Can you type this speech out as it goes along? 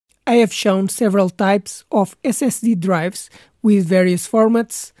I have shown several types of SSD drives with various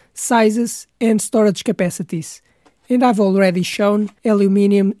formats, sizes and storage capacities, and I've already shown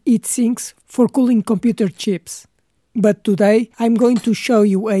aluminum heatsinks for cooling computer chips. But today I'm going to show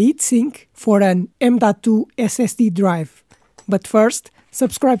you a heatsink for an M.2 SSD drive. But first,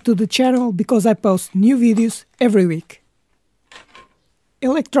 subscribe to the channel because I post new videos every week.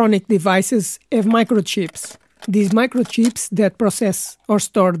 Electronic devices have microchips. These microchips that process or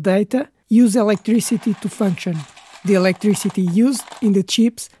store data use electricity to function. The electricity used in the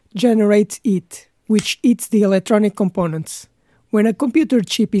chips generates heat, which heats the electronic components. When a computer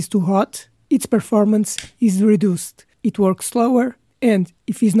chip is too hot, its performance is reduced. It works slower, and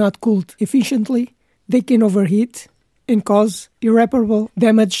if it's not cooled efficiently, they can overheat and cause irreparable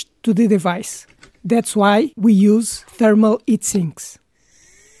damage to the device. That's why we use thermal heatsinks.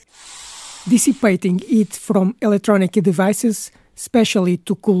 Dissipating heat from electronic devices, especially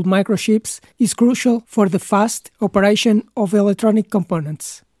to cool microchips, is crucial for the fast operation of electronic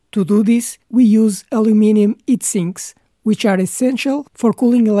components. To do this, we use aluminum heatsinks, which are essential for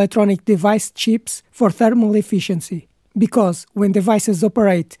cooling electronic device chips for thermal efficiency, because when devices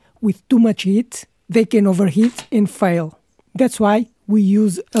operate with too much heat, they can overheat and fail. That's why we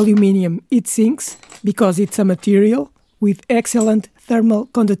use aluminum heatsinks, because it's a material with excellent thermal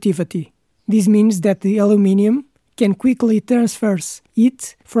conductivity. This means that the aluminum can quickly transfer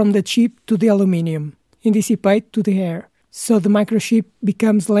heat from the chip to the aluminum and dissipate to the air, so the microchip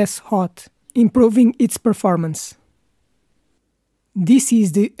becomes less hot, improving its performance. This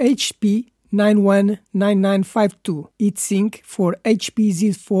is the HP 919952 heatsink for HP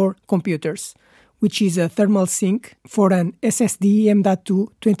Z4 computers, which is a thermal sink for an SSD M.2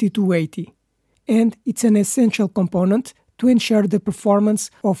 2280, and it's an essential component to ensure the performance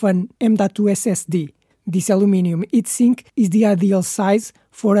of an M.2 SSD. This aluminum heatsink is the ideal size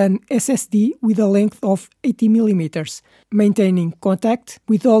for an SSD with a length of 80 mm, maintaining contact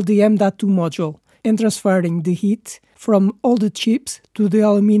with all the M.2 module and transferring the heat from all the chips to the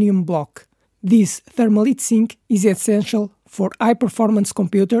aluminum block. This thermal heatsink is essential for high-performance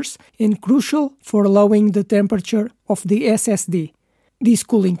computers and crucial for lowering the temperature of the SSD. This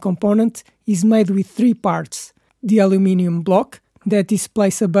cooling component is made with three parts: the aluminum block that is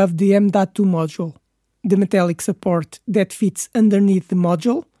placed above the M.2 module, the metallic support that fits underneath the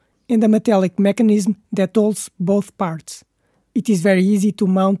module, and a metallic mechanism that holds both parts. It is very easy to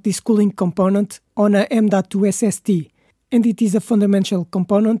mount this cooling component on a M.2 SSD, and it is a fundamental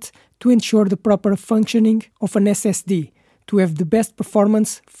component to ensure the proper functioning of an SSD, to have the best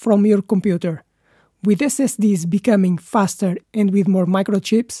performance from your computer. With SSDs becoming faster and with more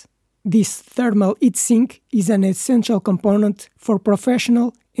microchips, this thermal heatsink is an essential component for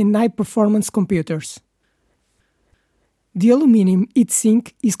professional and high-performance computers. The aluminum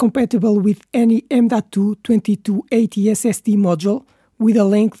heatsink is compatible with any M.2 2280 SSD module with a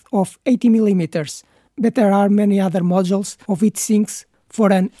length of 80 mm, but there are many other modules of heatsinks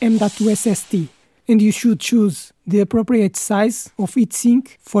for an M.2 SSD, and you should choose the appropriate size of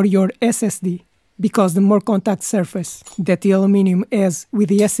heatsink for your SSD, because the more contact surface that the aluminum has with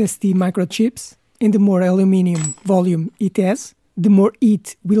the SSD microchips and the more aluminum volume it has, the more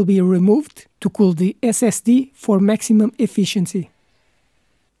heat will be removed to cool the SSD for maximum efficiency.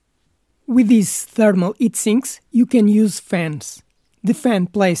 With these thermal heatsinks, you can use fans. The fan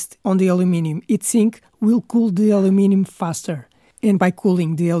placed on the aluminum heatsink will cool the aluminum faster, and by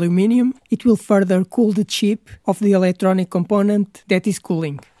cooling the aluminum, it will further cool the chip of the electronic component that is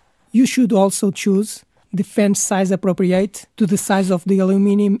cooling. You should also choose the fan size appropriate to the size of the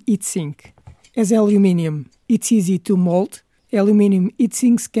aluminum heatsink. As aluminum, it's easy to mold. Aluminum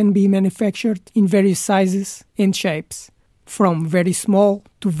heatsinks can be manufactured in various sizes and shapes, from very small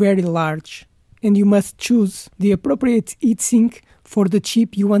to very large, and you must choose the appropriate heatsink for the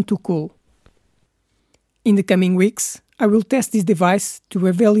chip you want to cool. In the coming weeks, I will test this device to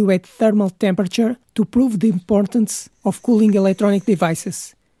evaluate thermal temperature to prove the importance of cooling electronic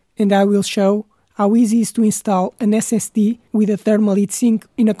devices, and I will show how easy it is to install an SSD with a thermal heatsink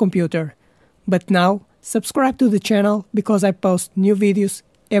in a computer. But now, subscribe to the channel because I post new videos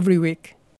every week.